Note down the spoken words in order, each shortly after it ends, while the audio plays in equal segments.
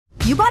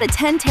You bought a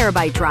 10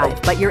 terabyte drive,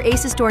 but your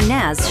ASUSTOR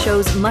NAS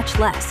shows much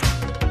less.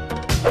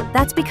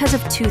 That's because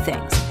of two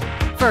things.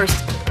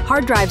 First,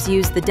 hard drives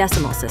use the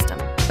decimal system,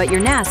 but your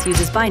NAS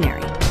uses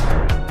binary.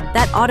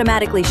 That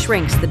automatically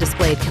shrinks the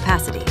displayed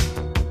capacity.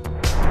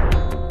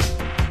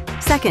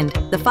 Second,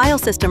 the file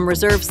system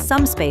reserves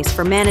some space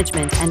for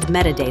management and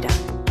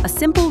metadata. A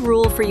simple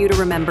rule for you to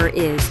remember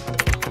is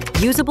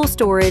usable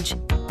storage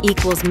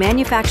equals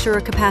manufacturer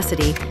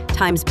capacity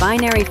times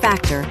binary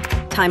factor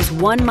times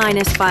 1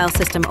 minus file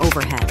system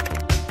overhead.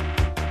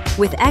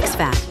 With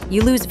exFAT,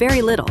 you lose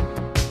very little.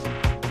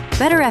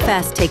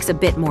 BetterFS takes a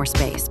bit more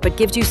space, but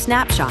gives you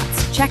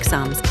snapshots,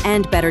 checksums,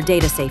 and better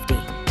data safety.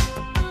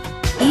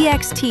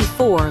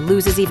 ext4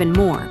 loses even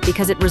more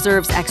because it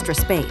reserves extra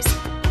space.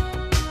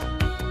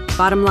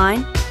 Bottom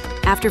line,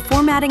 after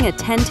formatting a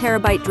 10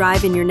 terabyte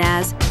drive in your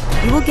NAS,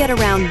 you will get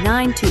around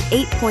 9 to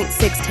 8.6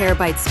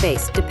 terabyte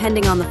space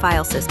depending on the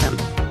file system,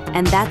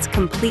 and that's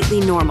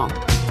completely normal.